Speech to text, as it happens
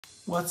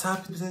What's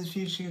up?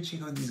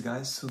 Check out these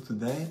guys. So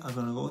today I'm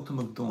gonna go to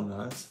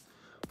McDonald's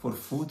for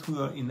food. We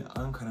are in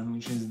Ankara,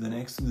 which is the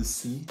next to the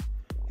sea,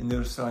 and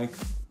there's like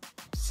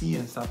sea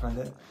and stuff like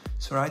that.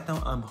 So right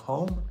now I'm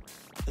home,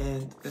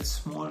 and a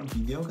small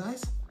video,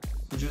 guys,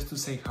 just to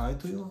say hi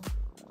to you.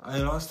 I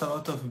lost a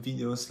lot of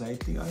videos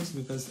lately, guys,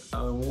 because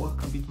I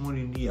work a bit more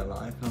in real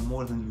life, not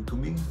more than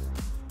YouTubing,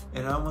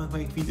 and I want to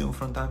make video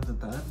from time to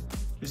time,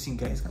 just in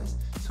case, guys.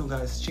 So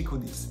guys, check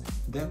out this.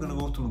 They're gonna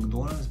go to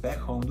McDonald's, back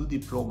home, do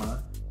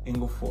diploma, and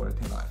go forward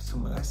in life. So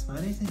guys, my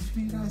name is Nejc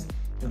Filipič, guys,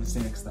 and I'll see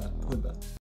you next time. Goodbye.